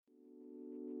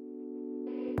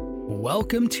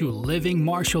Welcome to Living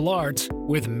Martial Arts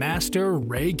with Master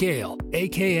Ray Gale,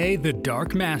 aka the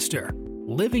Dark Master.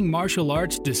 Living Martial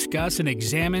Arts discusses and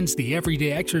examines the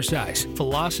everyday exercise,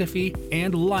 philosophy,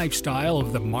 and lifestyle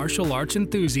of the martial arts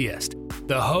enthusiast.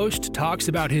 The host talks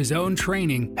about his own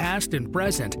training, past and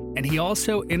present, and he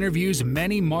also interviews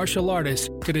many martial artists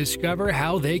to discover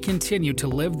how they continue to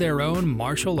live their own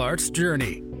martial arts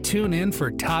journey. Tune in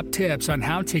for top tips on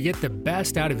how to get the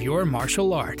best out of your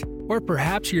martial art. Or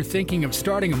perhaps you're thinking of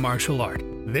starting a martial art.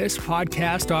 This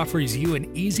podcast offers you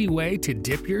an easy way to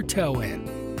dip your toe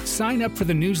in. Sign up for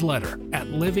the newsletter at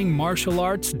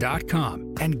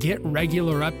livingmartialarts.com and get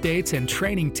regular updates and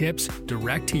training tips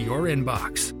direct to your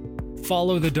inbox.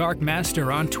 Follow the Dark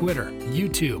Master on Twitter,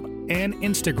 YouTube, and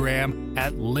Instagram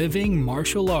at Living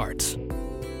Martial Arts.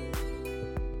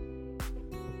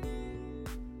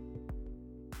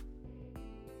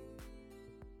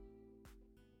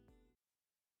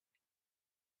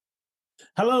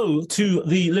 Hello to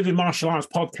the Living Martial Arts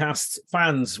podcast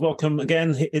fans. Welcome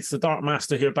again. It's the Dark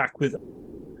Master here, back with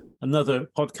another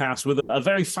podcast with a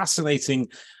very fascinating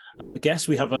guest.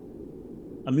 We have a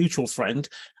mutual friend,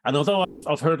 and although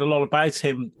I've heard a lot about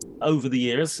him over the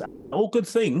years, all good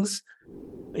things,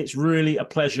 it's really a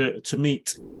pleasure to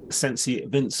meet Sensei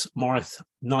Vince Morris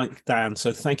Ninth Dan.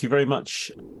 So thank you very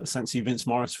much, Sensei Vince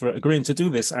Morris, for agreeing to do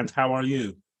this. And how are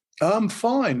you? I'm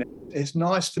fine. It's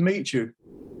nice to meet you.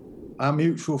 Our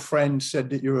mutual friend said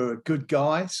that you're a good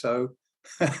guy, so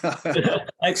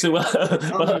excellent.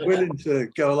 I'm willing to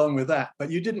go along with that. But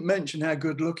you didn't mention how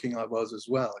good looking I was as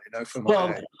well, from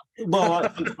my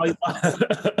age.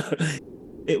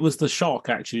 It was the shock,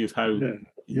 actually, of how...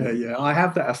 Yeah. I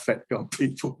have that effect on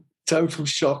people. Total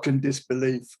shock and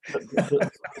disbelief.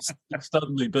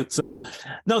 Suddenly. But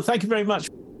no, thank you very much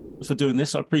for doing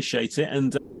this. I appreciate it.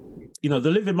 And, the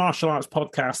Living Martial Arts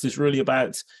podcast is really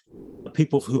about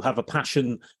people who have a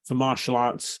passion for martial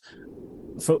arts,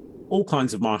 for all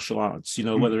kinds of martial arts,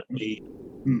 whether it be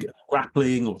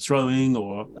grappling or throwing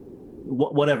or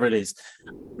whatever it is.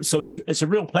 So it's a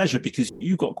real pleasure because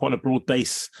you've got quite a broad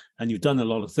base and you've done a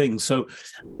lot of things. So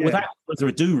without further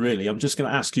ado, really, I'm just going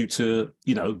to ask you to,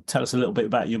 tell us a little bit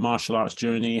about your martial arts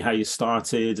journey, how you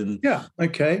started. And yeah,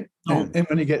 okay. And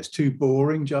when it gets too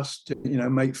boring, just,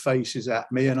 make faces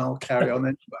at me and I'll carry on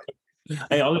anyway.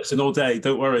 Hey, I'll listen all day.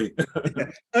 Don't worry.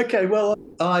 Okay, well,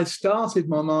 I started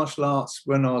my martial arts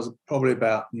when I was probably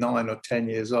about 9 or 10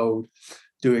 years old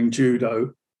doing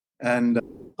judo. And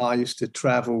I used to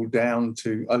travel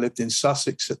I lived in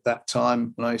Sussex at that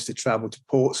time, and I used to travel to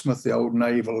Portsmouth, the old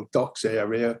naval docks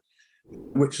area,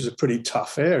 which was a pretty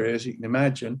tough area, as you can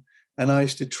imagine. And I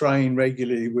used to train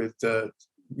regularly with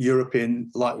European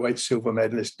lightweight silver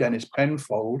medalist Dennis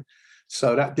Penfold.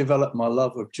 So that developed my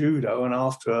love of judo. And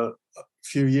after a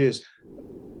few years,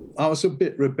 I was a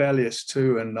bit rebellious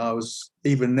too. And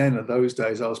even then, at those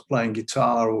days, I was playing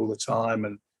guitar all the time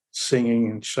and singing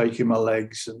and shaking my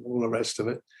legs and all the rest of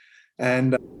it.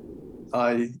 And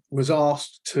I was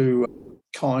asked to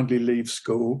kindly leave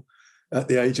school at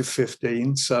the age of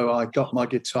 15. So I got my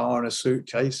guitar in a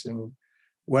suitcase and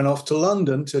went off to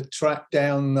London to track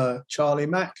down Charlie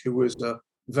Mack, who was a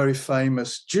very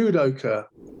famous judoka,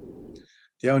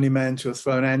 the only man to have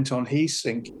thrown Anton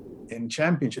Heesink in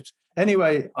championships.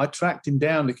 Anyway, I tracked him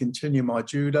down to continue my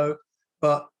judo,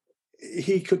 but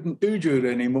he couldn't do judo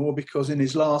anymore because in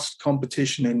his last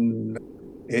competition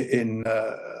in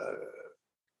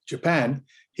Japan,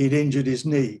 he'd injured his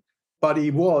knee. But he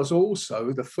was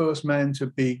also the first man to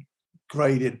be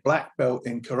graded black belt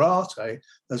in karate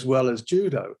as well as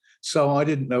judo. So I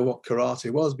didn't know what karate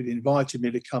was, but he invited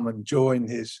me to come and join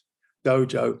his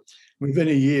dojo. Within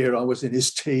a year, I was in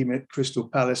his team at Crystal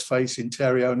Palace facing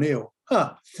Terry O'Neill.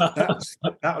 That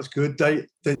was good.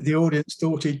 The audience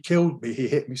thought he'd killed me. He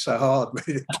hit me so hard,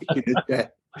 ready to kick me to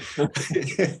death.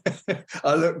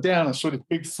 I looked down and saw this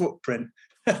big footprint.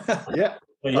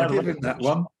 I'll give him that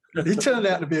one. He turned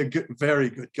out to be a very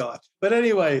good guy. But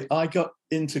anyway, I got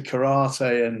into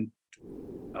karate and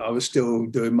I was still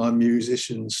doing my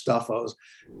musician stuff. I was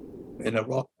in a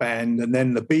rock band, and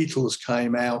then the Beatles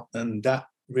came out, and that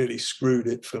really screwed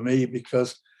it for me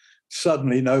because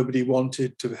suddenly nobody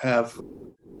wanted to have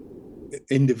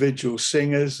individual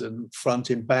singers and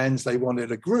fronting bands. They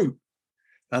wanted a group.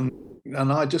 And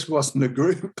I just wasn't a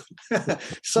group.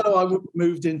 So I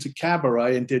moved into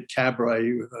cabaret and did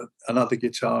cabaret with another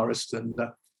guitarist and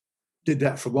did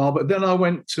that for a while. But then I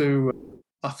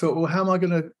thought, well, how am I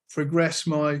going to progress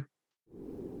my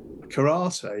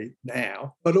karate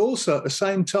now? But also at the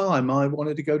same time, I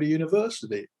wanted to go to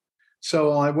university.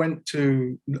 So I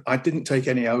didn't take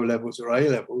any O-levels or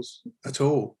A-levels at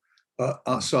all. But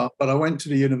I went to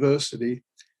the university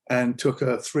and took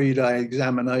a 3-day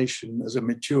examination as a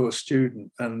mature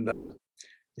student. And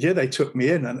they took me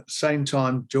in, and at the same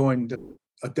time joined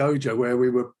a dojo where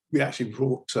we actually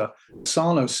brought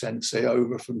Sano Sensei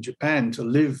over from Japan to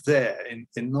live there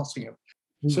in Nottingham.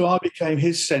 So I became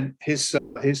his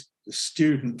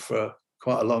student for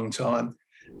quite a long time.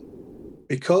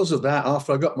 Because of that,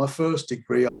 after I got my first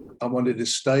degree, I wanted to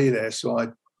stay there. So I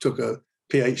took a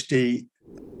PhD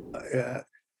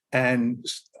and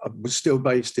I was still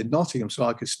based in Nottingham, so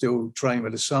I could still train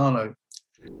with Asano.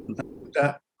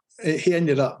 He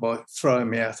ended up by throwing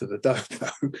me out of the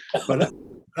dojo, but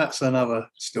that's another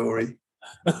story.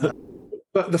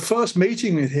 But the first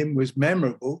meeting with him was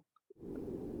memorable.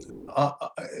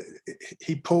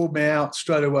 He pulled me out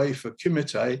straight away for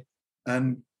kumite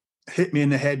and hit me in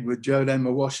the head with Joden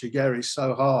Mawashigeri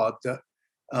so hard that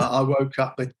I woke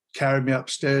up. They carried me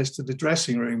upstairs to the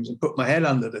dressing rooms and put my head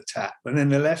under the tap, and then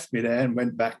they left me there and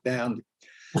went back down.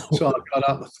 So I got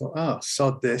up and thought, oh,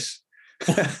 sod this.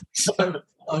 So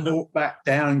I walked back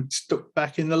down and stuck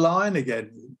back in the line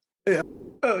again.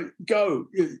 Go,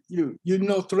 you're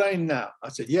not trained now. I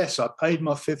said, yes, I paid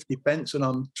my 50 pence and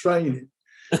I'm training.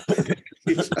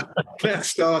 That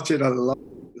started a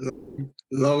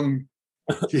long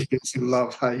years of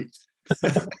love-hate.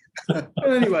 But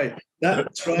anyway,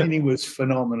 that training was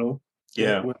phenomenal.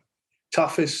 Yeah. It was the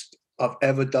toughest I've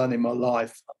ever done in my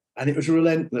life. And it was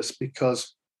relentless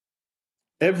because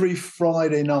every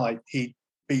Friday night he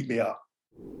beat me up.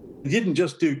 He didn't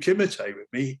just do kumite with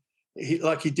me. He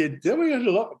did. We had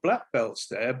a lot of black belts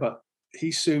there, but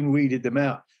he soon weeded them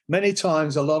out. Many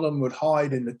times, a lot of them would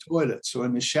hide in the toilets or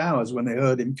in the showers when they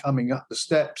heard him coming up the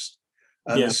steps.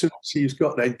 And as soon as he was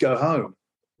got, they'd go home.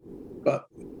 But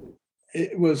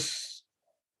it was,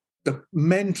 the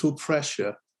mental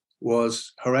pressure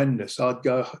was horrendous. I'd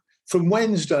go from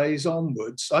Wednesdays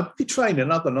onwards. I'd be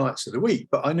training other nights of the week,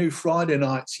 but I knew Friday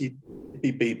nights he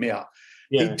beat me up.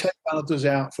 Yeah. He'd take others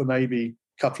out for maybe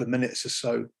a couple of minutes or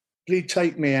so. But he'd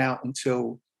take me out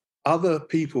until other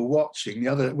people watching,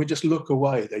 would just look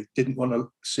away. They didn't want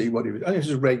to see what he was. And it was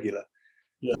a regular.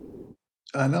 Yeah.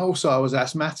 And also I was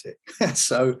asthmatic.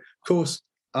 So, of course,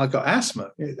 I got asthma.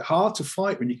 It's hard to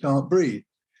fight when you can't breathe.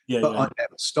 Yeah, but I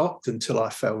never stopped until I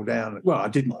fell down. Well, I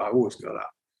didn't. I always got up.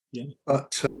 Yeah.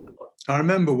 But I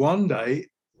remember one day,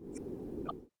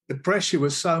 the pressure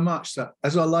was so much that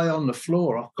as I lay on the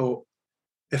floor, I thought,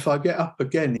 if I get up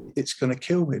again, it's going to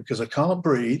kill me because I can't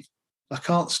breathe. I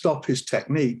can't stop his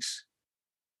techniques.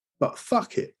 But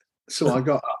fuck it. So I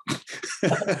got up.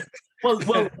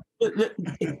 Well,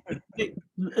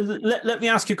 let me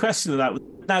ask you a question of that.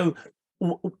 Now,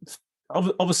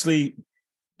 obviously,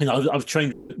 I've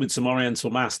trained with some Oriental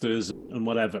masters and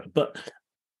whatever, but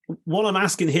what I'm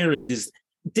asking here is,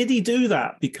 did he do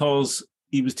that because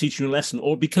he was teaching you a lesson,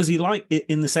 or because he liked it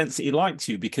in the sense that he liked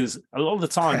you? Because a lot of the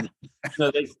time,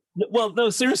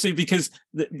 seriously, because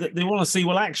they want to see,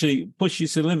 well, actually, push you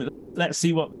to the limit. Let's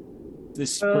see what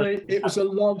this. It was a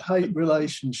love-hate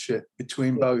relationship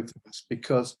between both of us,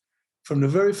 because from the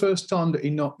very first time that he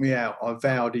knocked me out, I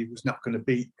vowed he was not going to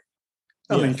beat me.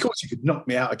 I mean, of course, he could knock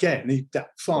me out again.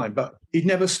 That's fine, but he'd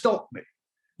never stopped me.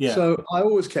 Yeah. So I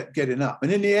always kept getting up.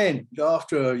 And in the end,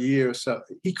 after a year or so,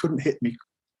 he couldn't hit me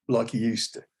like he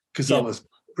used to, because I was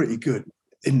pretty good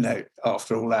in there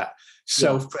after all that.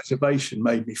 Self-preservation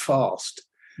made me fast.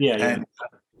 And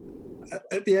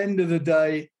at the end of the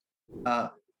day,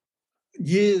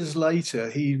 years later,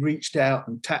 he reached out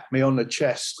and tapped me on the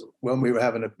chest when we were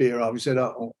having a beer. I said,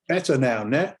 oh, better now,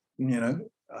 Net.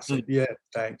 I said, yeah,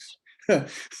 thanks.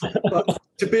 But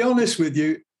to be honest with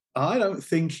you, I don't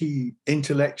think he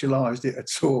intellectualized it at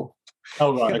all.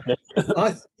 Oh, right.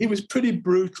 Okay. He was pretty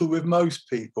brutal with most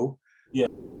people. Yeah.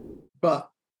 But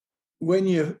when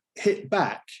you hit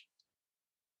back,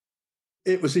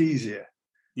 it was easier.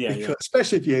 Yeah. Because,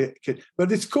 especially if you could.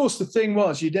 But of course, the thing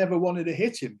was, you never wanted to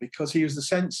hit him because he was the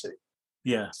sensei.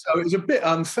 Yeah. So it was a bit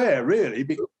unfair, really.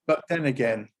 But then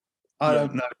again, I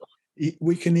don't know.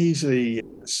 We can easily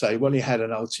say, well, he had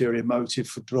an ulterior motive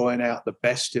for drawing out the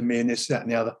best in me and this, that, and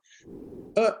the other.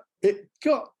 But it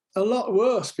got a lot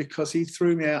worse because he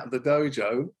threw me out of the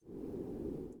dojo,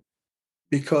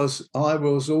 because I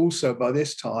was also, by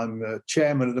this time,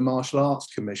 chairman of the Martial Arts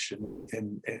Commission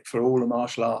for all the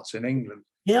martial arts in England.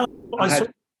 Yeah, I saw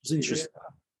it was interesting.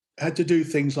 I had to do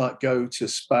things like go to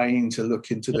Spain to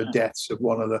look into the deaths of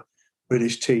one of the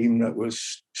British team that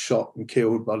was shot and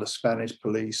killed by the Spanish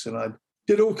police. And I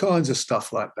did all kinds of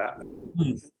stuff like that.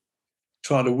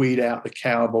 Trying to weed out the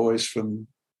cowboys from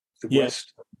the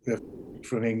West,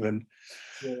 from England.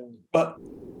 Yeah. But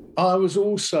I was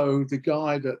also the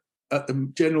guy that at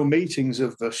the general meetings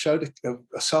of the of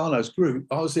Asano's group,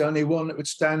 I was the only one that would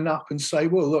stand up and say,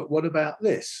 well, look, what about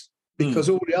this? Because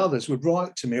all the others would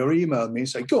write to me or email me and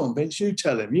say, go on, Vince, you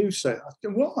tell him, you say,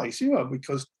 why?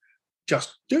 Because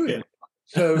just do it.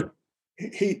 So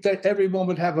everyone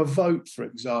would have a vote, for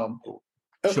example.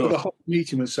 Sure. The whole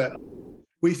meeting would say,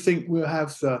 we think we'll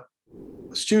have the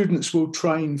students will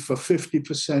train for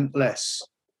 50% less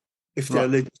if they're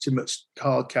legitimate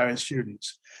card-carrying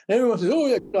students. And everyone says, oh,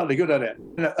 yeah, bloody good at it.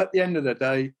 And at the end of the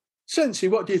day, Sensei,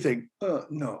 what do you think?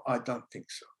 No, I don't think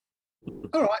so.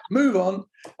 All right, move on.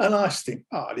 And I used to think,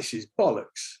 this is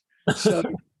bollocks. So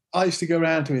I used to go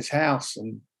around to his house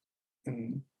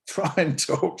and try and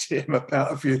talk to him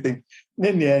about a few things. And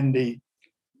in the end, he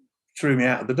threw me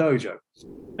out of the dojo.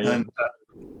 Yeah. And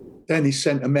then he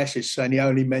sent a message saying he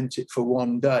only meant it for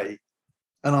one day.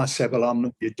 And I said, well, I'm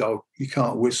not your dog. You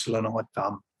can't whistle and I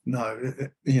dumb. No,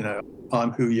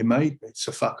 I'm who you made me.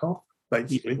 So fuck off,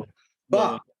 basically. Yeah.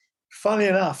 But funny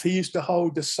enough, he used to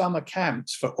hold the summer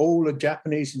camps for all the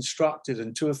Japanese instructors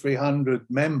and 200 or 300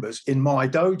 members in my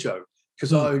dojo,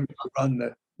 because I run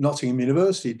the Nottingham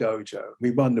University dojo. We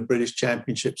won the British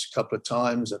Championships a couple of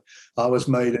times. And I was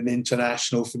made an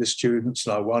international for the students,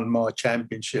 and I won my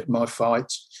championship, my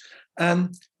fights.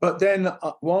 But then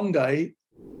one day,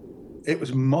 it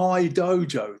was my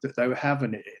dojo that they were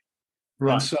having it in.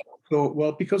 Right. And so I thought,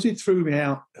 well, because he threw me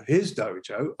out of his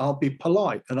dojo, I'll be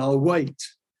polite and I'll wait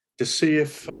to see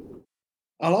if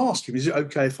I'll ask him, is it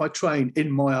okay if I train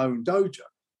in my own dojo?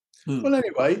 Well,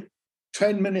 anyway,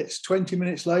 10 minutes, 20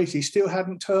 minutes later, he still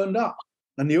hadn't turned up.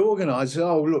 And the organizer said,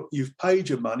 oh, look, you've paid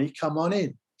your money, come on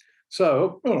in.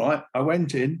 So, all right, I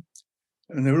went in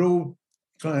and they were all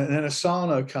trying. And then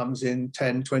Asano comes in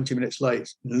 10, 20 minutes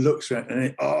late and looks at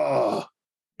it and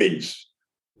Vince,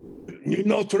 you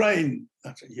not train?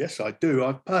 I said, yes, I do.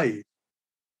 I've paid.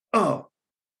 Oh,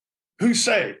 who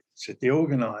said? Said the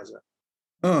organizer.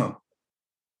 Oh,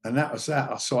 and that was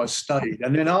that. So I stayed.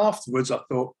 And then afterwards I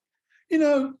thought,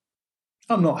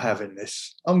 I'm not having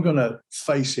this. I'm going to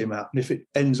face him out. And if it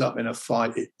ends up in a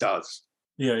fight, it does.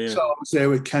 Yeah. So I was there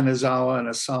with Kanazawa and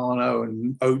Asano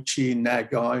and Ochi,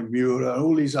 Nagai, Miura, and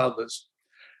all these others.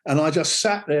 And I just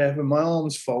sat there with my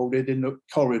arms folded in the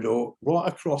corridor right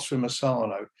across from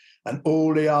Asano, and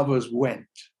all the others went.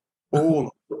 All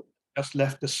of them just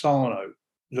left Asano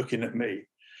looking at me.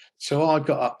 So I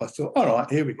got up. I thought, all right,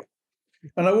 here we go.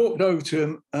 And I walked over to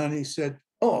him and he said,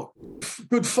 oh,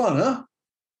 good fun, huh?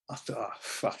 I thought,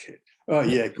 fuck it. Oh,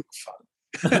 yeah, good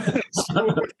fun. So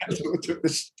I took the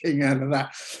sting out of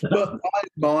that. But I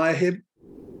admire him.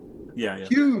 Yeah.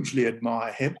 Hugely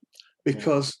admire him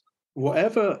because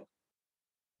whatever,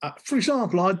 for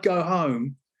example, I'd go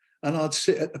home and I'd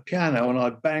sit at the piano and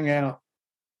I'd bang out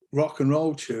rock and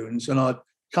roll tunes and I'd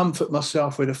comfort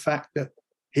myself with the fact that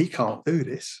he can't do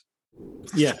this.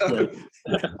 Yeah. So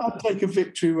I'd take a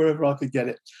victory wherever I could get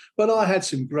it. But I had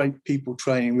some great people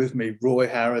training with me, Roy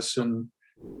Harrison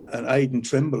and Aidan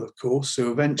Trimble, of course.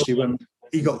 So eventually when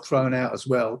he got thrown out as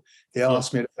well, he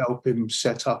asked me to help him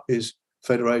set up his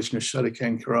Federation of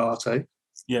Shotokan Karate.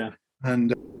 Yeah.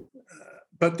 And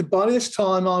but by this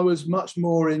time I was much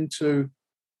more into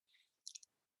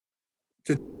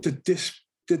the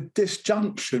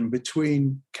disjunction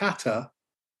between kata,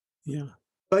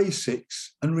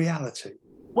 basics, and reality.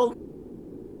 Well,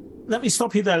 let me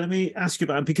stop you there. Let me ask you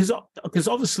about it because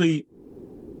obviously,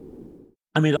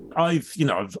 I mean, I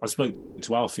spoke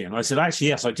to Alfie and I said, actually,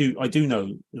 yes, I do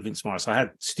know Vince Morris. I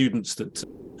had students that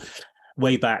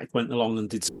way back went along and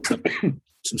did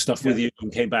some stuff with you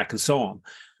and came back and so on.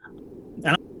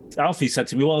 And Alfie said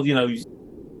to me, well,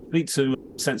 speak to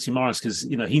Sensei Morris because,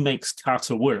 he makes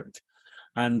kata work.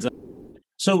 And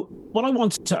so what I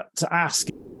wanted to ask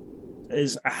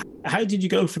is how did you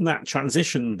go from that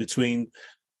transition between,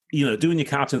 doing your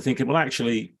kata and thinking, well,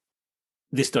 actually,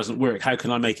 this doesn't work. How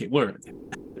can I make it work?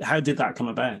 How did that come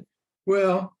about?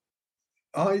 Well,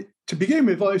 to begin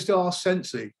with, I used to ask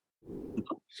Sensei,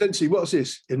 what's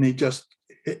this? And he just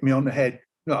hit me on the head.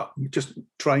 No, just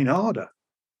train harder.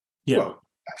 Yeah. Well,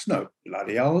 that's no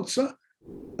bloody answer.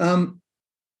 And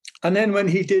then when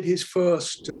he did his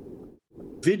first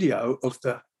video of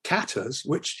the katas,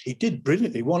 which he did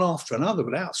brilliantly, one after another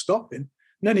without stopping, and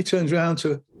then he turns around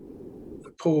to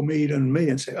Paul Mead and me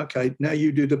and said, okay, now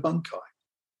you do the bunkai.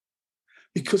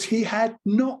 Because he had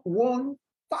not one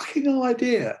fucking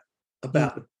idea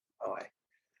about the bunkai.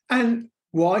 And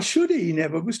why should he? He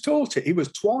never was taught it. He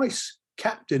was twice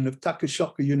captain of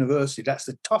Takashoka University. That's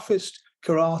the toughest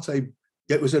karate.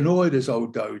 It was Anoida's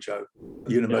old dojo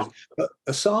university. But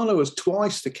Asano was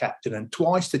twice the captain and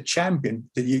twice the champion,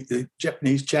 the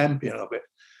Japanese champion of it.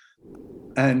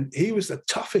 And he was the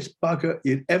toughest bugger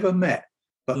you'd ever met,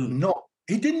 but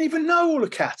he didn't even know all the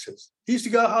katas. He used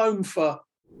to go home for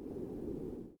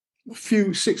a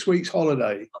few 6 weeks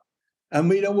holiday, and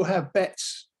we'd all have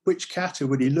bets which kata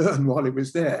would he learn while he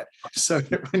was there, so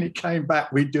that when he came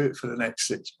back, we'd do it for the next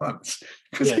 6 months,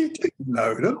 because he didn't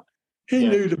know them. He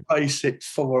knew the basic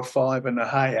 4 or 5 and the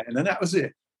heian, and that was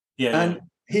it. And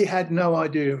he had no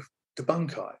idea of the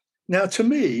bunkai. Now, to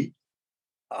me,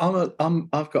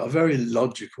 I've got a very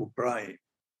logical brain.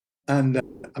 And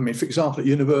I mean, for example, at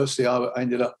university, I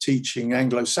ended up teaching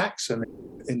Anglo-Saxon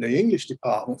in the English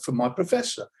department for my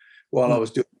professor while I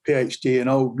was doing a PhD in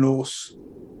Old Norse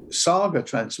saga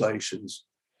translations,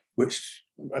 which,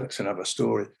 well, that's another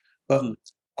story. But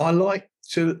I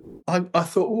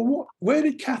thought, well, where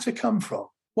did kata come from?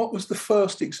 What was the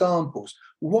first examples?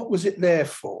 What was it there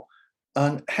for?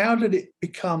 And how did it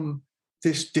become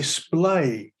this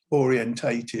display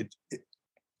orientated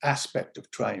aspect of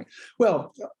training?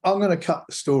 Well, I'm going to cut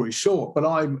the story short, but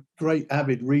I'm a great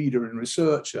avid reader and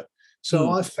researcher. So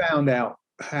I found out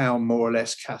how more or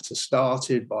less kata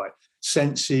started by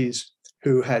senseis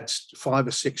who had 5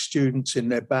 or 6 students in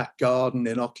their back garden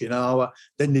in Okinawa.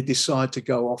 Then they decide to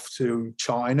go off to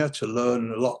China to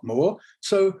learn a lot more.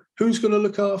 So who's going to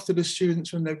look after the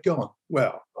students when they've gone?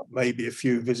 Well, maybe a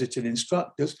few visiting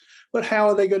instructors, but how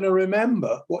are they going to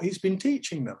remember what he's been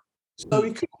teaching them? So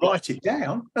he couldn't write it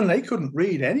down, and they couldn't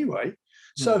read anyway.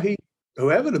 So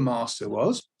whoever the master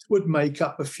was, would make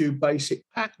up a few basic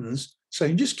patterns,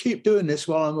 saying, just keep doing this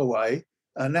while I'm away,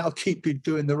 and that'll keep you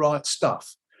doing the right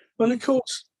stuff. Well, of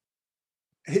course,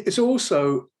 it's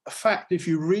also a fact, if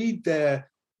you read their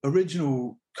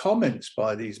original comments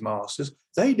by these masters,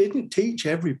 they didn't teach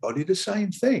everybody the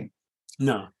same thing.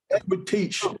 No. They would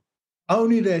teach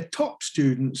only their top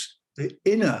students the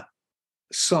inner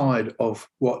side of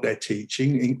what they're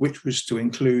teaching, which was to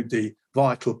include the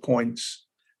vital points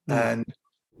and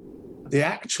the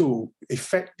actual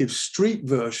effective street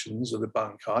versions of the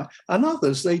bunkai, and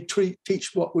others they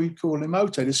teach what we call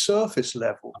emote, the surface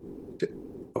level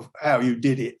of how you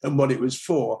did it and what it was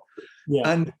for.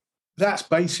 And that's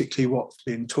basically what's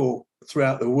been taught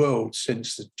throughout the world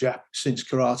since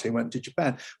karate went to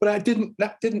Japan. But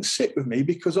that didn't sit with me,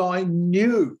 because I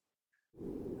knew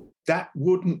that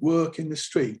wouldn't work in the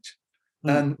street.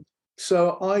 And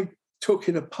so I took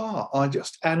it apart. I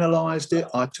just analysed it.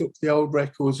 I took the old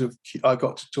records I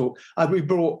got to talk. We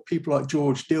brought people like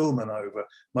George Dillman over.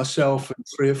 Myself and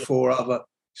 3 or 4 other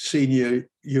senior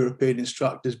European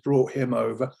instructors brought him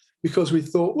over, because we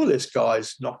thought, well, this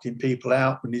guy's knocking people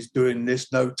out and he's doing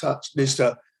this no touch,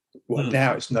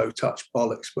 now it's no touch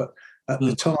bollocks, but at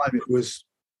the time it was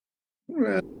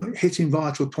hitting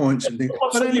vital points and things.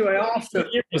 But anyway, after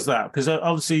was that, because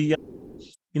obviously,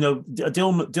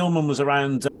 Dillman was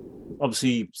around,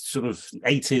 obviously, sort of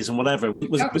 80s and whatever.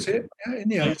 That was it, in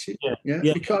the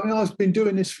 80s. Because I've been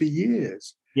doing this for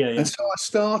years. And so I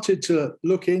started to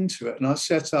look into it, and I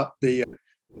set up the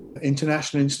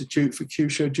International Institute for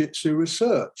Kyusho Jitsu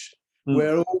Research,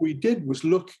 where all we did was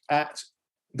look at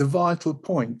the vital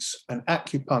points and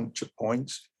acupuncture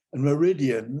points and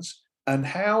meridians and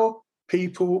how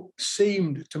people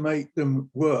seemed to make them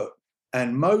work.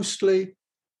 And mostly,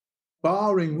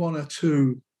 barring 1 or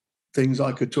 2 things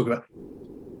I could talk about,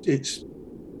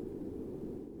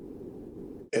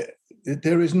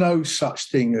 there is no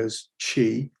such thing as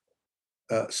chi,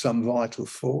 some vital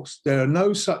force. There are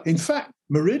no such. In fact,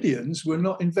 meridians were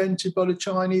not invented by the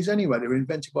Chinese anyway. They were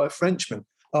invented by a Frenchman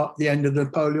at the end of the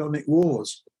Napoleonic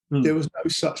Wars. There was no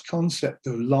such concept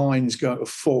of lines of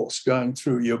force going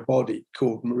through your body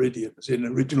called meridians in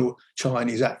original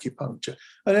Chinese acupuncture.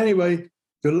 And anyway,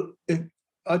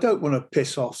 I don't want to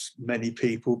piss off many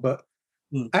people, but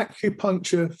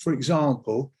acupuncture, for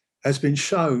example, has been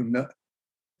shown that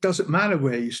it doesn't matter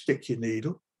where you stick your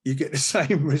needle, you get the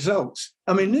same results.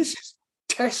 I mean, this is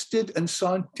tested and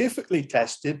scientifically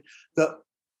tested, that,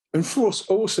 and of course,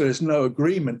 also there's no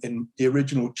agreement in the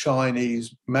original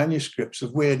Chinese manuscripts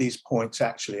of where these points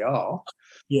actually are.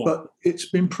 But it's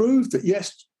been proved that,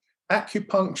 yes,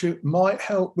 acupuncture might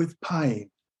help with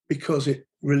pain because it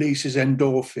releases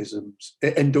endorphins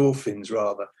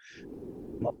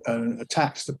and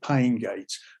attacks the pain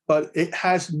gates. But it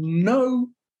has no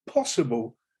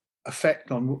possible effect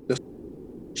on the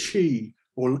chi,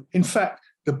 or in fact,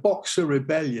 the Boxer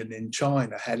Rebellion in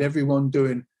China had everyone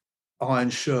doing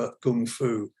iron shirt kung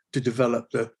fu to develop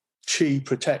the chi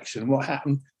protection. What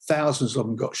happened? Thousands of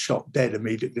them got shot dead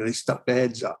immediately. They stuck their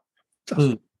heads up.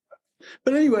 But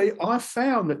anyway, I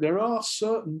found that there are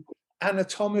certain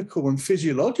anatomical and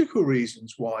physiological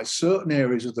reasons why certain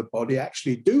areas of the body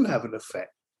actually do have an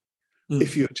effect.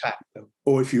 if you attack them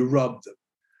or if you rub them.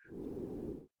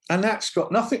 And that's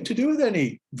got nothing to do with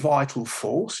any vital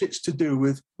force. It's to do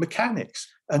with mechanics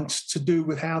and to do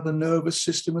with how the nervous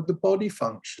system of the body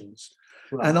functions.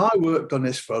 Right. And I worked on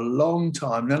this for a long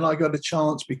time. Then I got a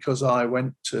chance because I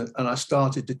went to, and I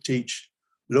started to teach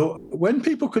law. When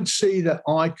people could see that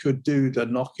I could do the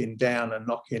knocking down and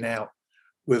knocking out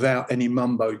without any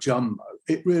mumbo jumbo,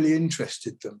 it really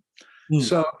interested them.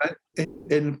 So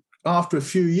after a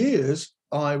few years,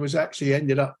 I was actually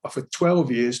ended up for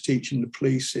 12 years teaching the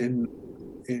police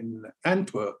in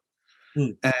Antwerp.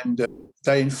 And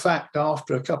they, in fact,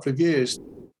 after a couple of years,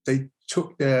 they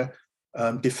took their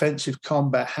defensive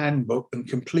combat handbook and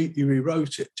completely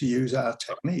rewrote it to use our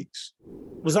techniques.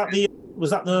 Was that the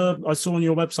I saw on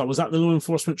your website, was that the law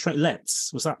enforcement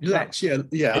Let's? Was that Let's?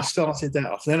 Yeah. I started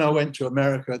that off. Then I went to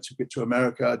America, took it to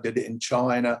America, I did it in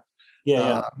China.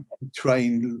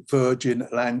 Trained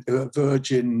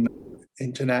Virgin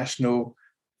International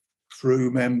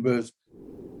crew members,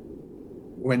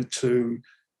 went to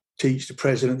teach the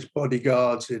president's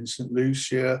bodyguards in St.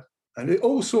 Lucia, and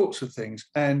all sorts of things.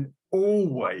 And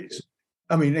always,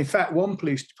 I mean, in fact, one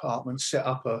police department set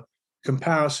up a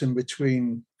comparison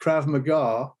between Krav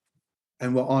Maga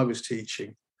and what I was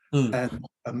teaching. And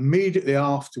immediately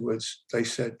afterwards, they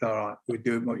said, all right, we're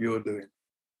doing what you're doing.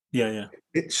 Yeah.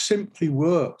 It simply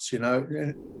works, you know.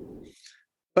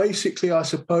 Basically, I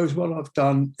suppose what I've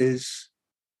done is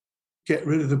get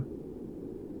rid of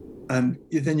and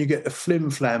then you get the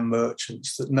flim-flam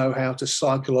merchants that know how to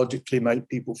psychologically make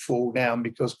people fall down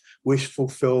because wish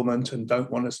fulfillment and don't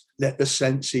want to let the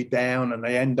sensei down, and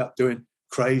they end up doing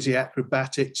crazy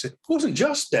acrobatics. It wasn't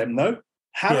just them, though.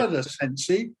 Harada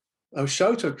Sensei of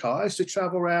Shotokai used to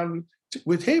travel around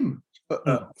with him for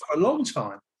a long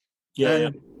time. He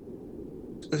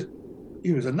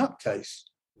was a nutcase.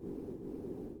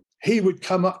 He would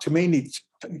come up to me and he'd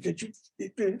say, did you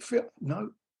feel?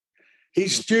 No.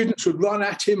 His students would run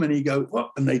at him and he'd go,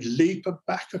 what? And they'd leap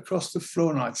back across the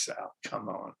floor, and I'd say, oh, come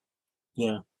on.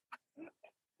 Yeah.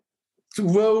 The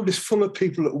world is full of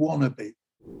people that want to be.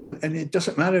 And it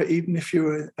doesn't matter, even if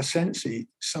you're a sensei,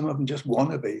 some of them just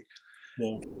want to be.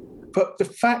 Yeah. But the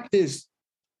fact is,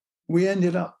 we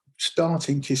ended up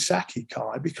starting Kisaki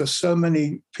Kai because so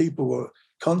many people were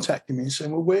contacting me and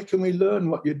saying, well, where can we learn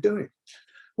what you're doing?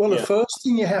 Well, the first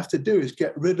thing you have to do is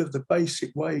get rid of the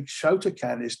basic way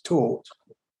Shotokan is taught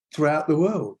throughout the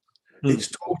world. It's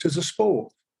taught as a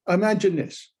sport. Imagine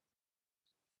this.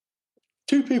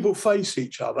 Two people face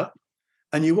each other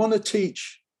and you want to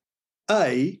teach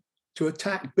A to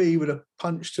attack B with a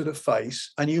punch to the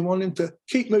face, and you want him to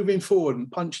keep moving forward and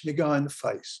punching the guy in the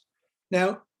face.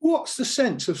 Now, what's the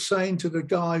sense of saying to the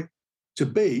guy to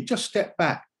B, just step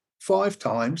back 5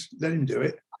 times, let him do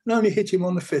it, and only hit him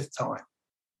on the 5th time?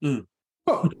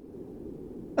 Well,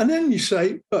 and then you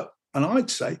say, and I'd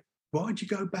say, why'd you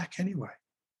go back anyway?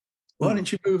 Why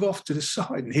don't you move off to the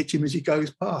side and hit him as he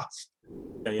goes past?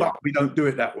 But we don't do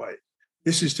it that way.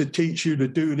 This is to teach you to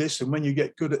do this, and when you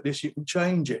get good at this, you can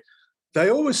change it. They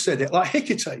always said it, like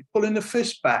Hikite, pulling the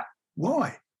fist back.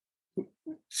 Why?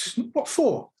 What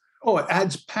for? Oh, it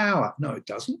adds power. No, it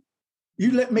doesn't.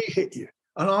 You let me hit you,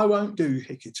 and I won't do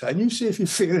Hikite, and you see if you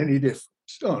feel any difference.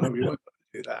 Oh, no, we won't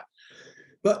do that.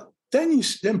 But then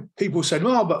people say,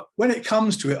 well, but when it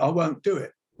comes to it, I won't do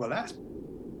it. Well,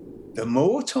 the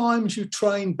more times you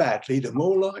train badly, the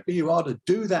more likely you are to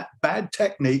do that bad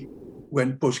technique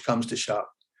when push comes to shove.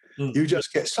 You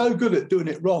just get so good at doing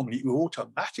it wrong, you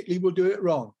automatically will do it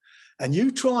wrong. And you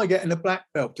try getting a black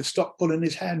belt to stop pulling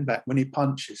his hand back when he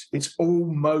punches. It's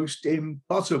almost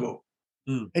impossible.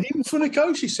 And even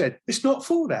Funakoshi said, it's not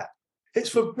for that. It's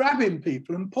for grabbing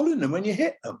people and pulling them when you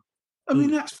hit them. I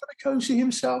mean, that's Funakoshi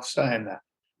himself saying that.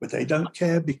 But they don't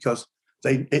care because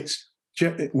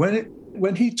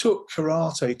when he took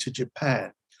karate to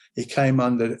Japan, he came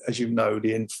under, as you know,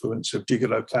 the influence of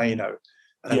Jigoro Kano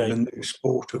and the new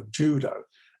sport of judo.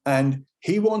 And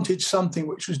he wanted something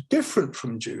which was different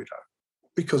from judo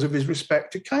because of his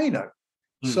respect to Kano.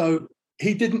 So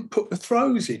he didn't put the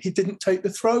throws in. He didn't take the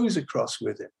throws across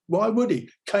with him. Why would he?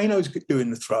 Kano's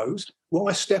doing the throws.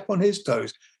 Why step on his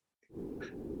toes?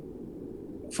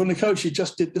 Funakoshi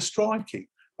just did the striking.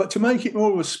 But to make it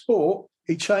more of a sport,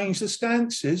 he changed the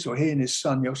stances, or he and his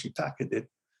son Yoshitaka did,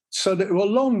 so that they were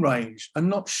long range and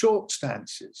not short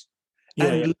stances.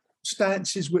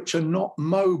 Stances which are not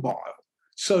mobile,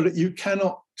 so that you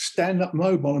cannot stand up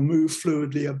mobile and move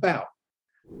fluidly about.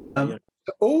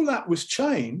 All that was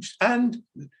changed, and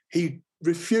he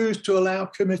refused to allow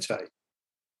kumite.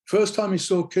 First time he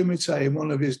saw kumite in one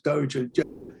of his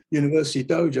university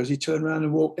dojos, he turned around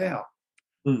and walked out.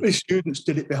 His students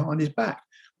did it behind his back.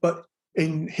 But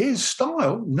in his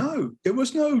style, no, there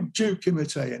was no Duke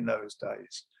Imite in those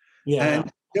days. And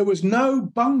there was no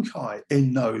bunkai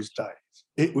in those days.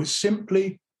 It was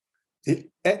simply the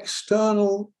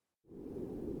external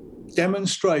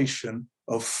demonstration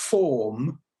of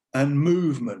form and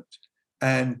movement.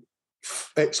 And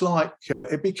it's like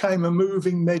it became a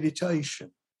moving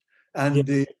meditation. And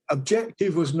the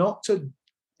objective was not to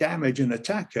damage an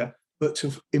attacker, but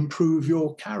to improve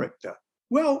your character.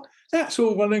 Well, that's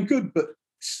all well and good. But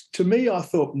to me, I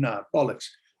thought, no, bollocks.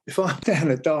 If I'm down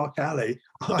a dark alley,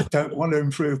 I don't want to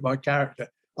improve my character.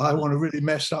 I want to really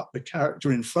mess up the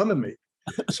character in front of me.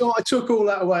 So I took all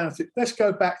that away and I thought, let's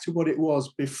go back to what it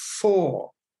was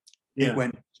before it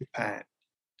went to Japan.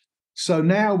 So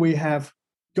now we have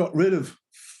got rid of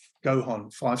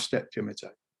Gohon, 5-step Kumite.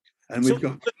 And we've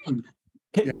got...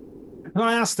 Can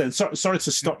I ask then? Sorry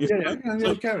to stop you.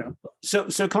 Yeah, carry on.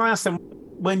 So can I ask them,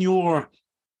 when you're,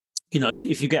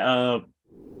 if you get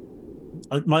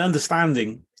my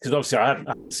understanding, because obviously I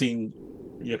haven't seen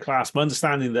your class, my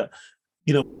understanding that,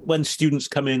 when students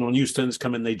come in or new students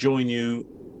come in, they join you,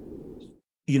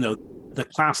 the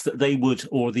class that they would,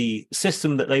 or the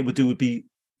system that they would do would be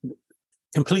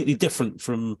completely different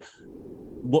from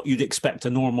what you'd expect a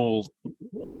normal,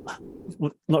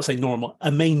 not say normal,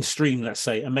 a mainstream, let's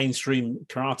say, a mainstream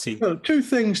karate. Well, two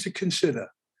things to consider.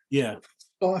 Yeah.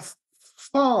 By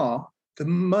far, the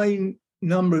main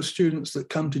number of students that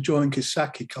come to join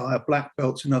Kisaki Kai are black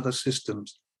belts in other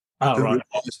systems. Oh, right.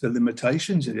 Realize the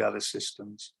limitations of the other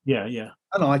systems. Yeah.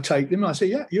 And I take them, I say,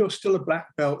 yeah, you're still a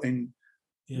black belt in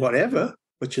whatever,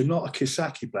 but you're not a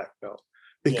Kisaki black belt,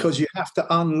 because you have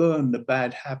to unlearn the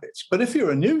bad habits. But if you're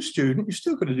a new student, you're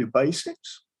still going to do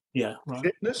basics. Yeah, right.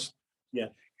 Fitness. Yeah.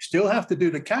 You still have to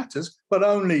do the katas, but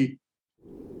only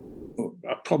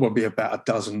probably about a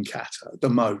dozen kata at the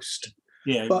most.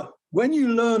 Yeah. But when you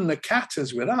learn the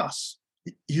katas with us,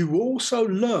 you also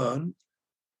learn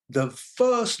the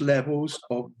first levels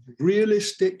of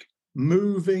realistic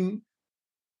moving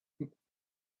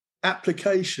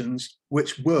applications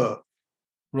which work.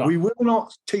 Right. We will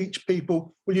not teach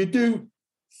people, well, you do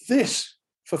this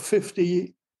for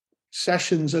 50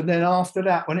 sessions, and then after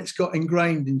that, when it's got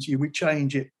ingrained into you, we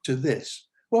change it to this.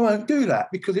 Well, I don't do that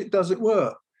because it doesn't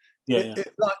work.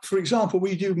 Like, for example,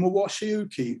 we do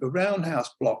Mawashi-uke, a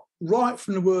roundhouse block, right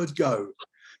from the word go.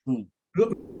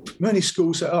 Look, many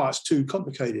schools say, oh, it's too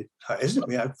complicated. Isn't it?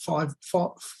 We have 5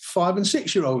 and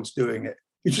 6-year-olds doing it.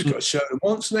 You just got to show them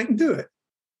once and they can do it.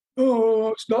 Oh,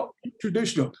 it's not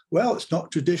traditional. Well, it's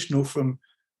not traditional from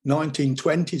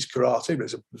 1920s karate,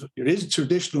 but it is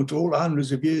traditional to all the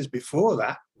hundreds of years before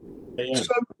that. Yeah.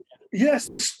 So, yes,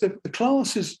 the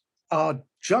classes are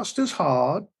just as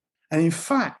hard. And in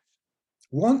fact,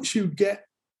 once you get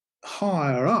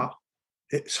higher up,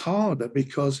 it's harder,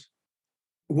 because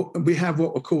we have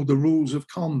what are called the rules of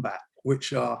combat,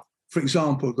 which are, for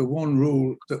example, the one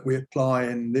rule that we apply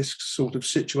in this sort of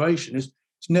situation is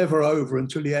it's never over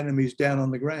until the enemy's down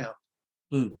on the ground.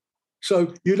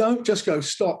 So you don't just go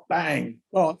stop, bang,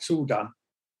 oh, it's all done.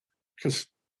 Because,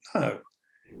 no,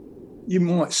 you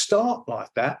might start like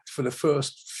that for the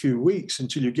first few weeks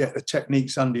until you get the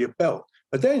techniques under your belt.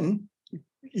 But then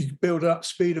you build up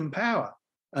speed and power.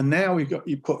 And now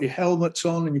you put your helmets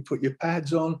on and you put your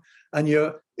pads on, and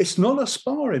it's not a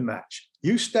sparring match.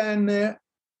 You stand there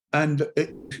and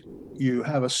you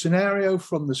have a scenario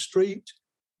from the street,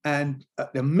 and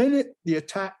at the minute the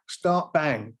attack start,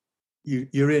 bang,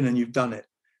 you're in and you've done it.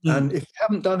 And if you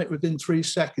haven't done it within 3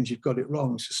 seconds, you've got it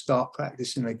wrong. So start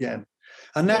practicing again.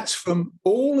 And that's from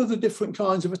all of the different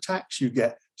kinds of attacks you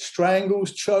get: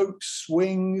 strangles, chokes,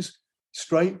 swings,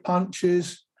 straight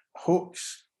punches,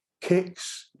 hooks,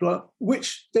 kicks,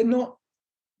 which they're not.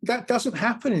 That doesn't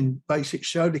happen in basic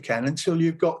Shotokan until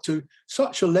you've got to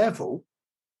such a level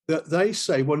that they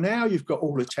say, well, now you've got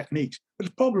all the techniques. But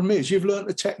the problem is you've learned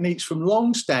the techniques from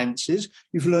long stances,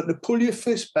 you've learned to pull your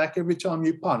fist back every time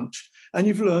you punch, and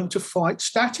you've learned to fight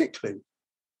statically.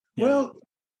 Yeah. Well,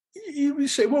 you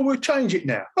say, well, we'll change it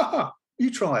now. You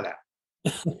try that.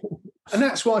 And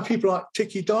that's why people like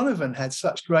Tiki Donovan had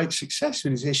such great success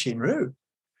with his Isshin-ryu.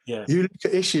 Yeah. You look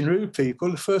at Isshin-ryu people,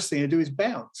 the first thing they do is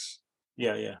bounce.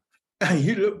 Yeah. And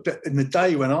you looked at in the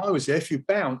day when I was there, if you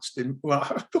bounced, and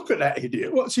well, look at that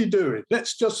idiot. What's he doing?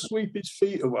 Let's just sweep his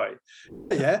feet away.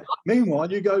 Yeah.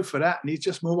 Meanwhile, you go for that, and he's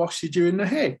just Mawashi you in the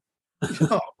head.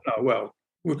 Oh no, well,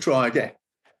 we'll try again.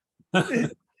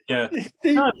 Yeah.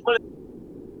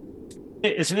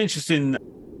 It's an interesting,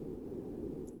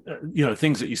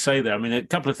 things that you say there. I mean, a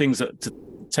couple of things that to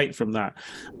take from that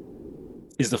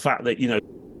is the fact that you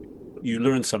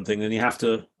learn something and you have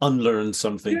to unlearn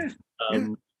something.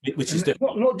 Which is different.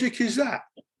 What logic is that?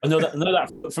 I know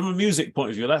that from a music point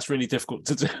of view, that's really difficult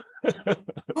to do.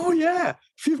 Oh, yeah.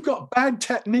 If you've got bad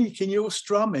technique in your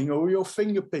strumming or your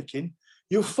finger picking,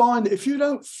 you'll find that if you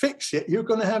don't fix it, you're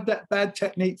going to have that bad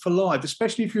technique for life,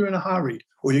 especially if you're in a hurry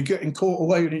or you're getting caught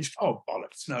away and it's, oh,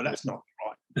 bollocks, no, that's not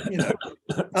right. You know,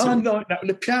 I'm like that with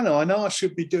the piano. I know I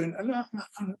should be doing,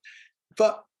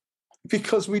 but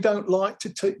because we don't like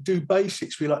to do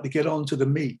basics, we like to get on to the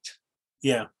meat.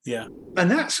 Yeah, yeah.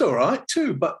 And that's all right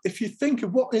too. But if you think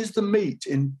of what is the meat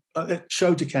in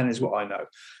Shotokan is what I know.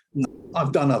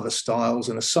 I've done other styles,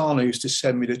 and Asano used to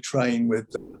send me to train with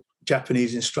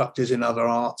Japanese instructors in other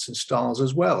arts and styles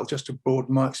as well, just to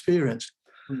broaden my experience.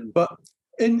 But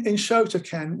in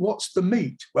Shotokan, what's the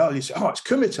meat? Well, you say, oh, it's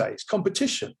kumite, it's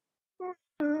competition.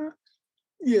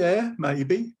 Yeah,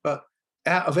 maybe. But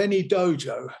out of any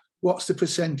dojo, what's the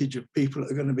percentage of people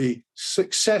that are going to be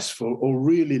successful or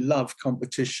really love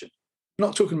competition? I'm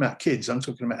not talking about kids, I'm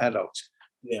talking about adults.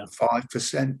 Yeah.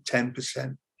 5%,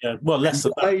 10%. Yeah, well, less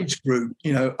than that. Age group,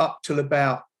 you know, up till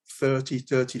about 30,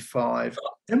 35.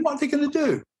 Then what are they going to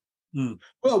do?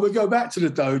 Well, we'll go back to the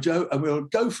dojo and we'll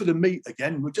go for the meat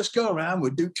again. We'll just go around,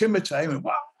 we'll do kumite, and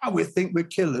wow, we think we're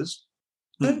killers.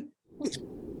 And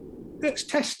let's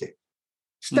test it.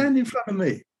 Stand in front of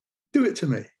me. Do it to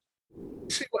me.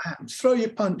 See what happens. Throw your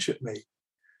punch at me.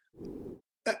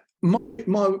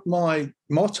 My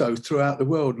motto throughout the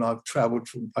world, and I've travelled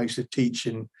from, I used to teach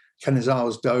in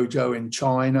Kanazawa's dojo in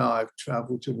China. I've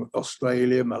travelled to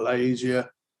Australia, Malaysia,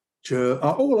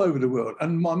 all over the world.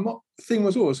 And my thing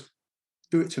was always,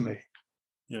 do it to me.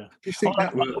 Yeah. Do you think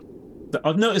that worked?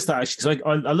 I've noticed that actually,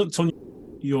 because I looked on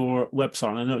your website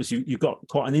and I noticed you've got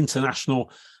quite an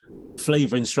international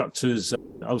flavour instructors,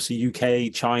 obviously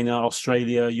UK, China,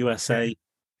 Australia, USA.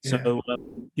 Yeah. So,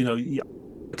 you know,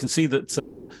 I can see that,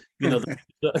 you know,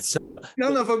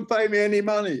 none of them pay me any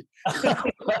money.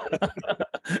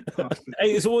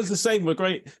 Hey, it's always the same.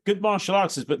 We're good martial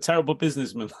artists, but terrible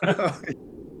businessmen.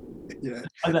 Yeah,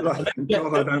 God,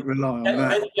 I don't rely on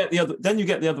that. Then you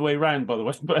get the other way around, by the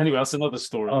way. But anyway, that's another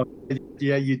story. Oh,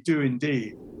 yeah, you do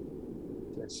indeed.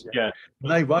 Yes, yeah.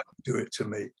 They won't do it to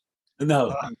me.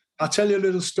 No. I'll tell you a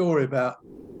little story about,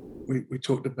 we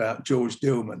talked about George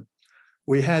Dillman.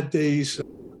 We had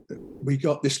we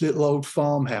got this little old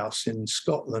farmhouse in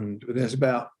Scotland. There's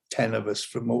about 10 of us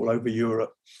from all over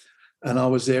Europe. And I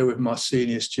was there with my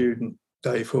senior student,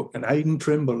 Dave Hook, and Aidan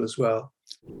Trimble as well.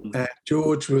 And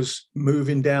George was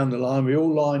moving down the line. We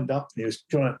all lined up and he was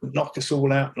trying to knock us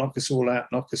all out, knock us all out,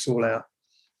 knock us all out.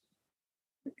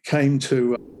 Came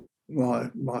to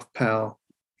my pal,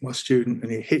 my student,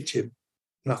 and he hit him.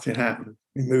 Nothing happened.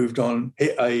 He moved on,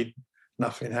 hit Aid,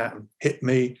 nothing happened. Hit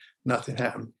me, nothing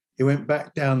happened. He went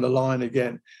back down the line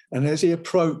again. And as he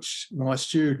approached my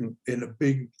student in a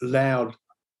big, loud,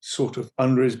 sort of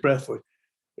under his breath,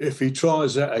 if he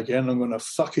tries that again, I'm going to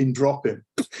fucking drop him.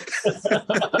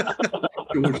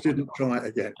 George didn't try it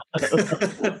again.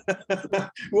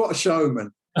 What a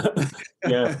showman.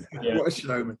 Yeah. What a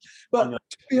showman. But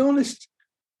to be honest,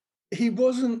 he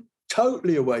wasn't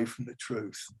totally away from the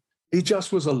truth. He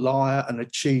just was a liar and a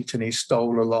cheat, and he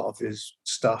stole a lot of his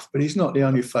stuff. But he's not the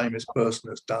only famous person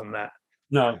that's done that.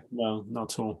 No,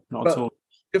 not at all. Not at all.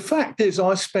 The fact is,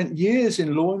 I spent years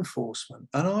in law enforcement,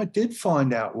 and I did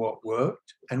find out what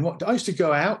worked. And I used to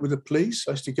go out with the police.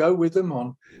 I used to go with them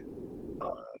on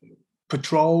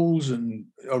patrols and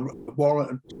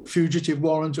fugitive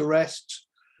warrant arrests.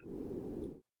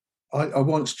 I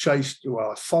once I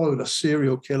followed a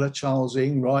serial killer, Charles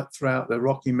Ng, right throughout the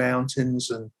Rocky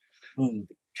Mountains and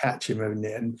catch him in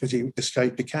the end because he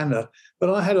escaped to Canada. But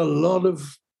I had a lot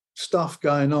of stuff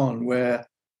going on where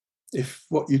if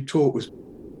what you taught was,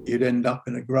 you'd end up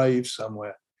in a grave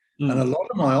somewhere. And a lot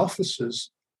of my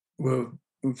officers were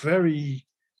very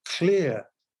clear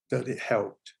that it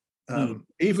helped.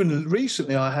 Even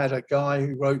recently, I had a guy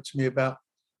who wrote to me about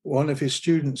one of his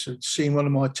students had seen one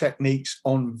of my techniques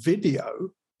on video,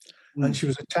 and she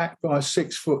was attacked by a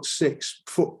 6'6"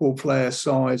 football player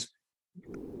size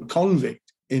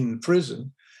convict in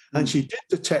prison, and she did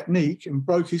the technique and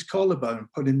broke his collarbone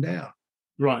and put him down.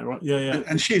 Right, yeah.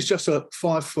 And she's just a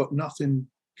 5' nothing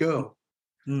girl.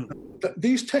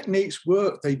 These techniques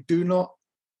work. They do not.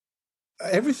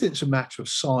 Everything's a matter of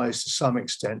size to some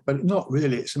extent, but not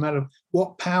really. It's a matter of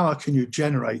what power can you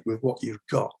generate with what you've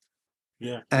got.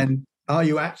 Yeah. And are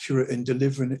you accurate in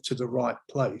delivering it to the right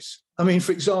place? I mean,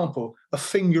 for example, a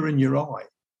finger in your eye.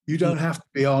 You don't have to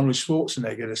be Arnold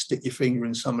Schwarzenegger to stick your finger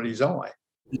in somebody's eye.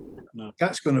 No.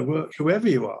 That's going to work whoever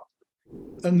you are.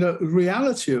 And the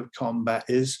reality of combat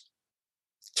is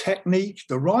technique,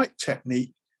 the right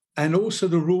technique, and also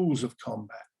the rules of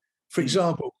combat. For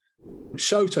example,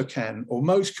 Shotokan or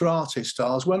most karate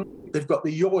styles, when they've got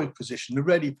the yoi position, the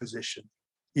ready position,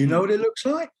 you know what it looks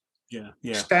like? Yeah.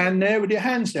 Stand there with your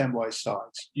hands down by your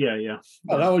sides. Yeah.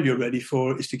 And all you're ready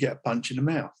for is to get a punch in the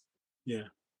mouth. Yeah.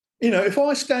 If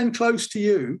I stand close to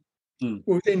you,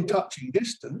 within touching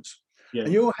distance,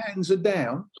 and your hands are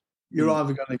down, you're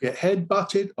either going to get head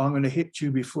butted or I'm going to hit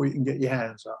you before you can get your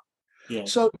hands up. Yeah.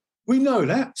 So we know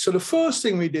that. So the first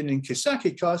thing we did in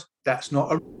Kisaki class, that's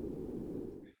not a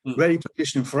ready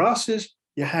position for us is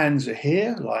your hands are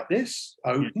here like this,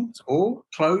 open or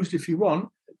closed if you want,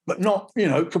 but not,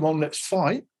 come on, let's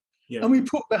fight. Yeah. And we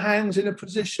put the hands in a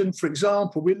position, for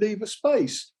example, we leave a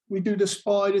space. We do the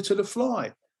spider to the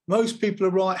fly. Most people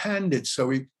are right-handed, so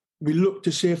we look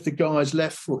to see if the guy's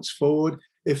left foot's forward.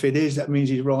 If it is, that means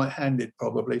he's right-handed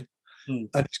probably, and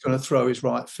he's going to throw his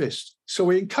right fist. So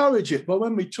we encourage it, but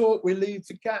when we talk, we leave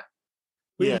the gap.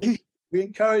 We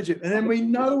encourage it, and then we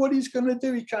know what he's going to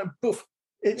do. He can poof.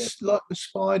 It's like the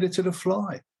spider to the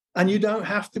fly. And you don't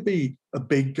have to be a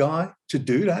big guy to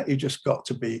do that. You just got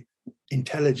to be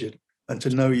intelligent and to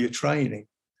know your training.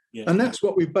 Yeah. And that's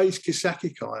what we base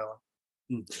Kisaki Kai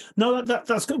on. No,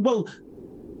 that's good. Well,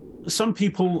 some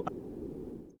people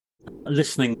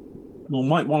listening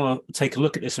might want to take a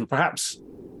look at this, and perhaps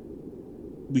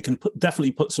we can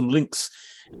definitely put some links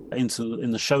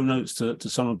in the show notes to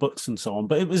some of the books and so on.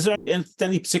 But was there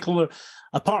any particular,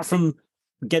 apart from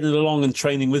getting along and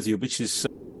training with you, which is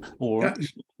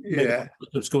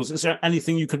schools, is there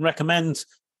anything you can recommend?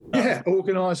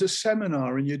 Organise a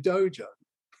seminar in your dojo.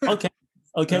 Okay.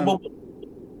 Well,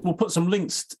 we'll put some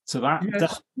links to that.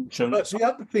 Yes. But the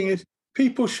other thing is,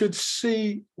 people should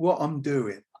see what I'm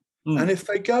doing, and if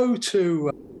they go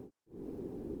to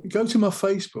my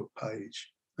Facebook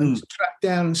page and track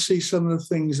down and see some of the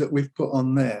things that we've put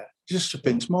on there, just to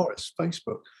Vince Morris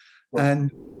Facebook,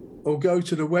 or go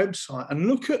to the website and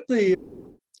look at in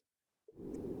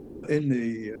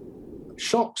the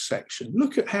shop section,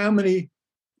 look at how many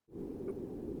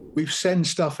we send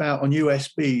stuff out on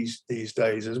USBs these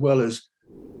days, as well as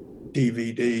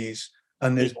DVDs,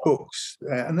 and there's books,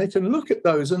 and they can look at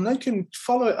those and they can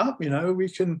follow it up. We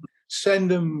can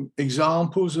send them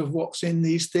examples of what's in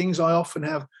these things. I often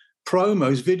have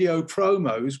video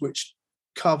promos, which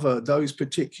cover those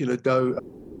particular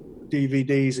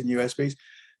DVDs and USBs.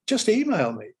 Just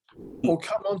email me or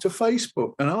come onto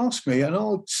Facebook and ask me, and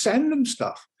I'll send them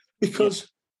stuff, because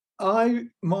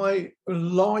my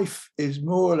life is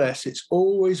more or less, it's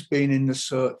always been in the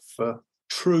search for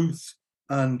truth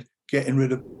and getting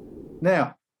rid of.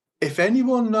 Now, if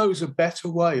anyone knows a better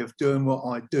way of doing what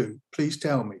I do, please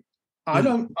tell me.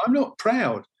 I'm not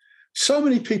proud. So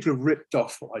many people have ripped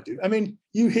off what I do. I mean,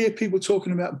 you hear people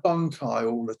talking about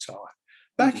bunkai all the time.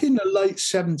 Back in the late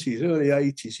 70s, early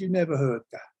 80s, you never heard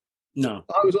that. No.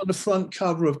 I was on the front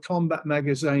cover of Combat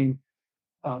Magazine.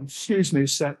 Excuse me a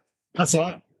sec. That's all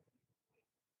right.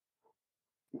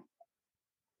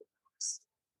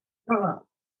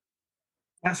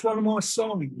 That's one of my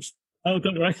songs. Oh,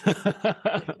 don't worry.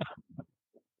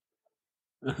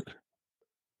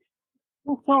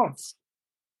 Oh, God.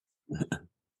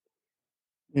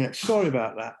 Yeah, sorry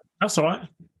about that. That's all right.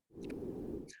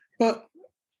 But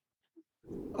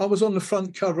I was on the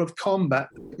front cover of Combat,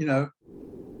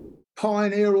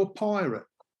 pioneer or pirate.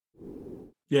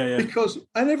 Yeah. Because,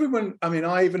 and everyone, I mean,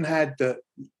 I even had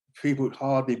people would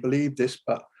hardly believe this,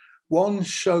 but one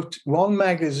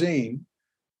magazine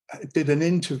did an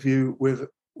interview with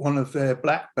one of their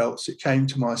black belts that came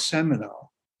to my seminar.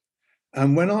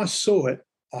 And when I saw it,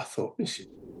 I thought,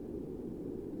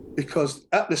 because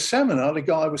at the seminar, the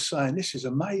guy was saying, this is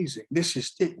amazing.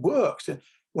 It works. And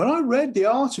when I read the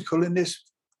article in this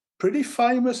pretty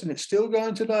famous, and it's still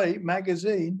going today,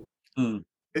 magazine,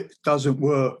 it doesn't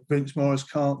work. Vince Morris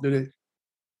can't do it.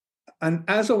 And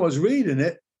as I was reading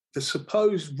it, the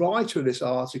supposed writer of this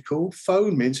article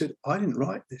phoned me and said, I didn't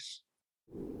write this.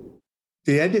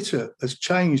 The editor has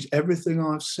changed everything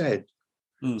I've said.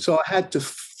 So I had to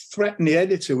threaten the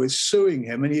editor with suing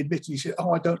him, and he admitted, he said,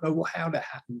 I don't know how that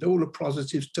happened. All the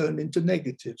positives turned into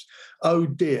negatives. Oh,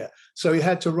 dear. So he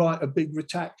had to write a big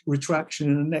retraction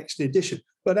in the next edition.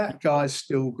 But that guy's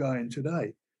still going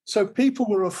today. So people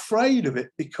were afraid of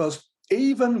it, because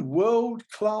even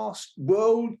world-class,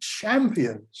 world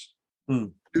champions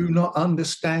do not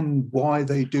understand why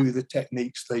they do the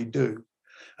techniques they do.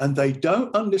 And they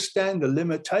don't understand the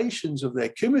limitations of their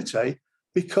kumite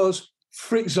because,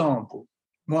 for example,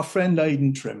 my friend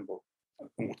Aidan Trimble,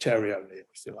 or Terry O'Neill,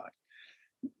 if you like,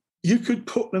 you could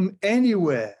put them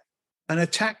anywhere and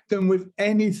attack them with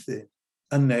anything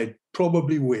and they'd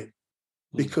probably win,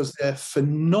 because they're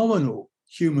phenomenal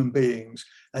human beings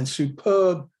and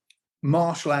superb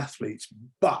martial athletes,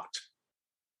 but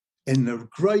in the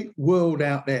great world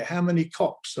out there, how many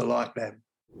cops are like them?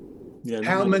 Yeah,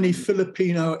 how many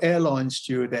Filipino airline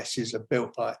stewardesses are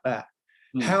built like that?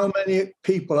 How many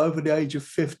people over the age of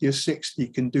 50 or 60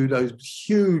 can do those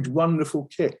huge, wonderful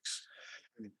kicks?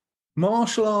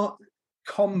 Martial art,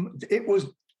 it was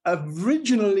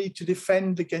originally to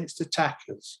defend against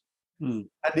attackers. And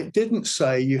it didn't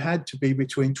say you had to be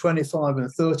between 25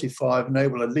 and 35 and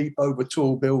able to leap over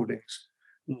tall buildings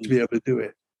to be able to do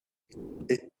it.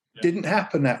 It didn't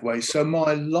happen that way. So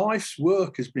my life's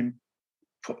work has been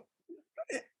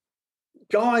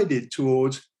guided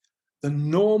towards the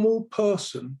normal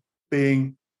person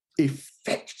being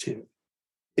effective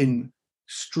in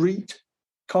street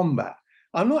combat.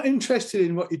 I'm not interested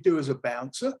in what you do as a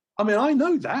bouncer. I mean, I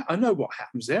know that. I know what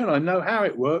happens there, and I know how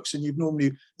it works. And you've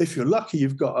normally, if you're lucky,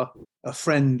 you've got a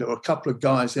friend or a couple of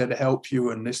guys there to help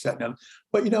you and this, that, and that.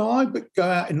 But, I would go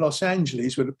out in Los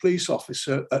Angeles with a police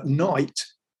officer at night.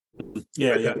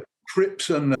 Yeah. Crips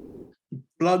and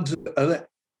Bloods,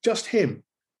 just him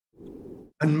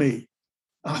and me.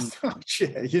 I thought,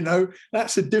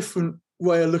 that's a different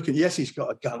way of looking. Yes, he's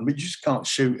got a gun, but you just can't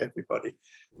shoot everybody.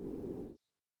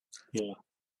 Yeah.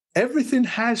 Everything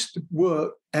has to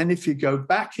work. And if you go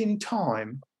back in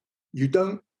time, you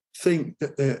don't think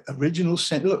that the original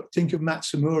look, think of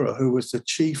Matsumura, who was the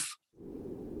chief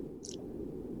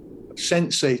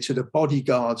sensei to the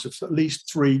bodyguards of at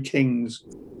least 3 kings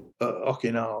at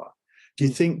Okinawa. Do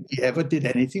you think he ever did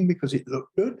anything because it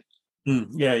looked good?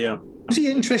 Yeah. Was he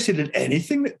interested in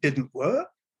anything that didn't work?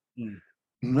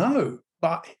 No.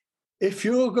 But if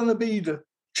you're going to be the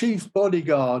chief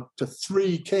bodyguard to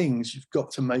 3 kings, you've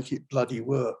got to make it bloody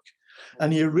work.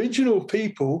 And the original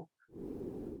people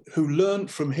who learned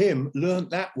from him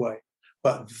learned that way.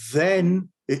 But then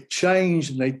it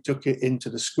changed and they took it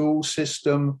into the school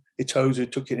system.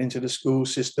 Itozu took it into the school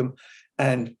system.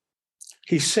 And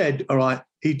he said, all right,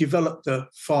 he developed the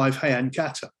 5 Heian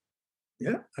kata.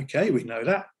 Yeah, okay, we know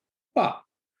that. But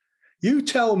you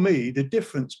tell me the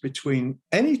difference between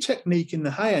any technique in the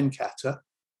Heian kata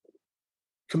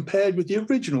compared with the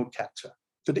original kata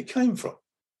that it came from.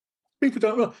 People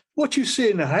don't know. What you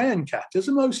see in the Heian katas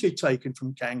are mostly taken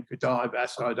from Kankudai,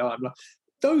 Basai Dai.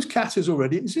 Those katas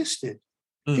already existed.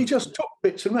 He just took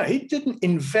bits of them. He didn't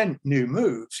invent new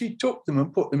moves. He took them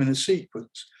and put them in a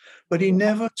sequence. But he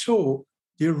never taught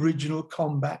the original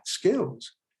combat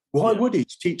skills. Why would he?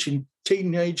 He's teaching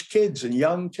teenage kids and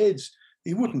young kids.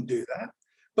 He wouldn't do that.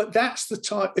 But that's the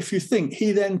type, if you think,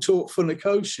 he then taught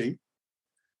Funakoshi.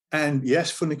 And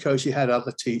yes, Funakoshi had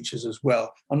other teachers as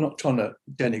well. I'm not trying to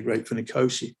denigrate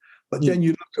Funakoshi. But then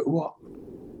you look at what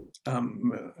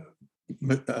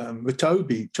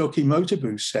Choki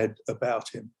Motobu said about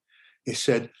him. He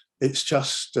said, it's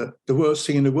just the worst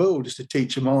thing in the world is to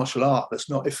teach a martial art that's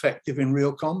not effective in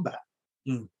real combat.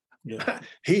 Yeah.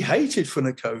 He hated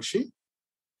Funakoshi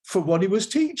for what he was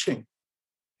teaching.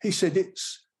 He said it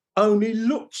only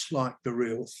looks like the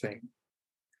real thing.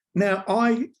 Now,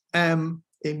 I'm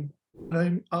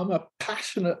a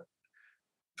passionate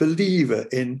believer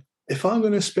in, if I'm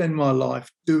going to spend my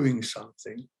life doing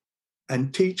something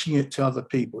and teaching it to other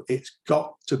people, it's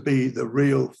got to be the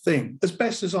real thing, as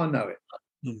best as I know it.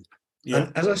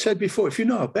 And as I said before, if you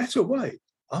know a better way,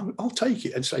 I'll take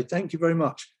it and say, thank you very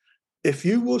much. If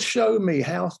you will show me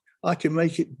how I can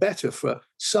make it better for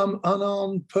some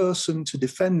unarmed person to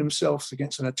defend themselves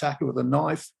against an attacker with a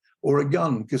knife or a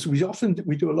gun, because we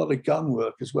do a lot of gun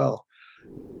work as well,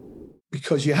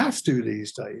 because you have to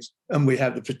these days. And we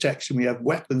have the protection, we have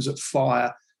weapons that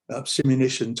fire,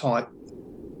 simunition type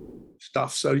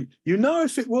stuff. So you know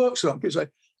if it works or not. Because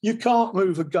you can't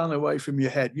move a gun away from your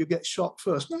head. You get shot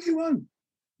first. No, you won't.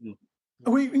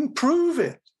 We improve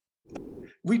it.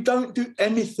 We don't do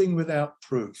anything without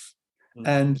proof.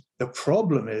 And the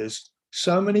problem is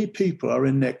so many people are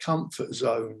in their comfort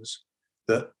zones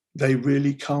that they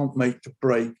really can't make the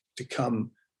break to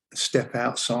come step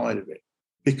outside of it.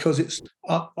 Because it's,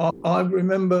 I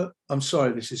remember, I'm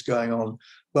sorry this is going on,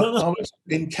 but I was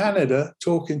in Canada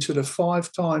talking to the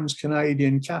 5 times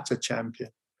Canadian kata champion.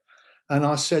 And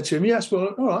I said to him, yes, well,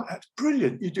 all right, that's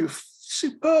brilliant. You do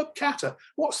superb kata.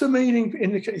 What's the meaning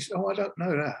in the kata? He said, I don't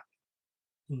know that.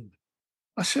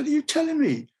 I said, are you telling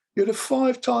me you're the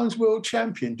 5 times world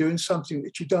champion doing something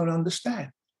that you don't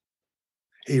understand?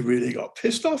 He really got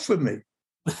pissed off with me.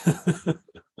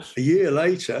 A year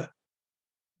later,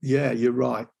 yeah, you're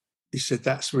right. He said,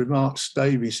 that's Remark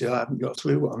Stave. He said, I haven't got a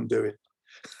clue what I'm doing.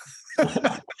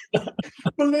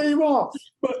 Well, there you are.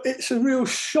 But it's a real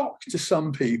shock to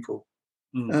some people.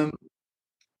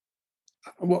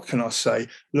 What can I say?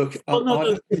 Look, I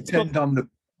don't pretend I'm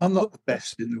I'm not the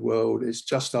best in the world. It's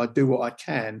just I do what I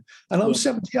can. And I'm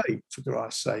 78, for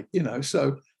Christ's sake,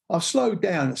 so I've slowed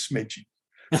down a smidgen.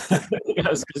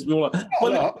 Yes, because we all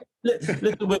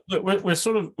we're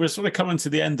sort of coming to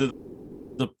the end of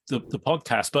the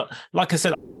podcast. But like I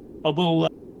said, I will,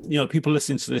 people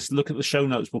listening to this, look at the show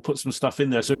notes. We'll put some stuff in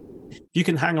there. So you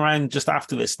can hang around just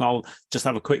after this and I'll just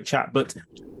have a quick chat. But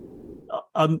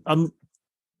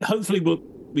hopefully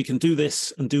we can do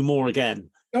this and do more again.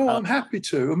 Oh, I'm happy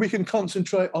to. And we can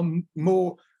concentrate on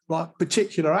more like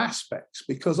particular aspects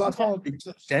because I've hardly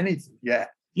touched anything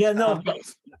yet. Yeah, no,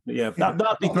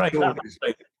 that'd be great.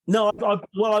 No,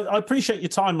 I appreciate your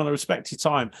time and I respect your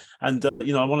time. And,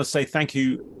 I want to say thank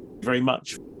you very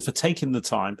much for taking the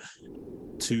time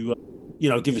to,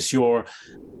 give us your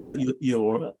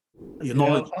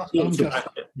knowledge.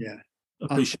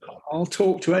 Appreciate it. I'll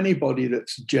talk to anybody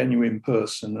that's a genuine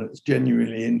person, that's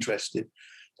genuinely interested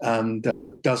and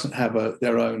doesn't have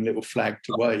their own little flag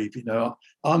to wave.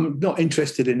 I'm not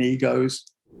interested in egos.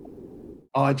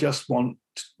 I just want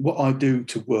what I do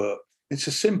to work. It's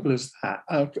as simple as that.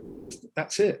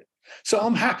 That's it. So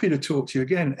I'm happy to talk to you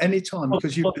again anytime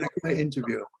because you've been a great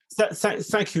interviewer.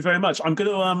 Thank you very much. I'm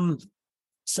going to,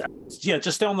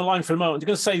 just stay on the line for a moment. I'm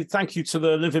going to say thank you to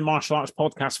the Living Martial Arts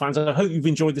podcast fans. I hope you've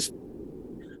enjoyed this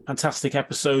fantastic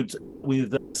episode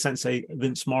with Sensei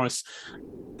Vince Morris.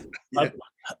 Yeah.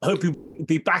 I hope you'll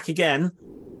be back again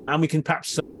and we can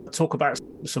perhaps talk about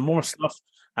some more stuff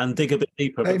and dig a bit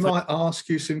deeper. They might ask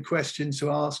you some questions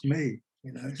to ask me.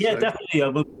 Yeah, definitely.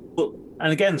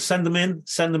 And again, send them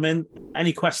in.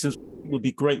 Any questions would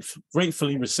be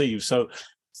gratefully received. So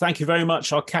thank you very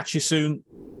much. I'll catch you soon.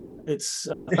 It's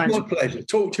my pleasure.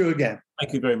 Talk to you again.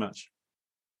 Thank you very much.